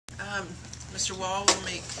Mr. Wall will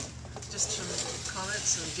make just some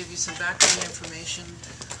comments and give you some background information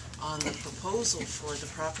on the proposal for the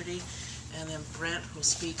property, and then Brent will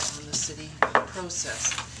speak on the city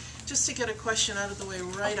process. Just to get a question out of the way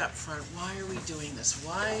right up front, why are we doing this?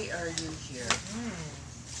 Why are you here?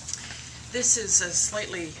 This is a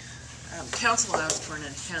slightly, council asked for an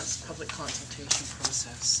enhanced public consultation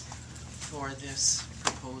process for this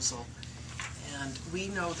proposal. And we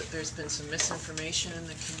know that there's been some misinformation in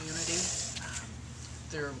the community.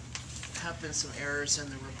 There have been some errors in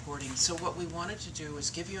the reporting. So what we wanted to do is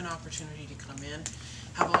give you an opportunity to come in,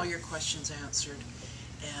 have all your questions answered,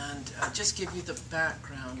 and just give you the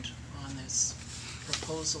background on this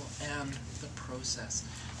proposal and the process.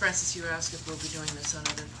 Francis, you asked if we'll be doing this on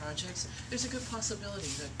other projects. There's a good possibility.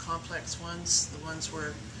 The complex ones, the ones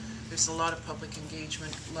where there's a lot of public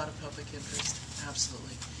engagement, a lot of public interest,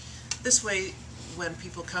 absolutely. This way, when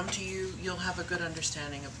people come to you, you'll have a good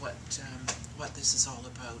understanding of what this is all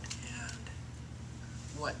about and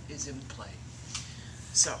what is in play.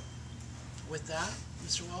 So, with that,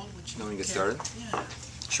 Mr. Wald, would you get started? Yeah.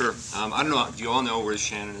 Sure. I don't know. Do you all know where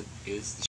Shannon is?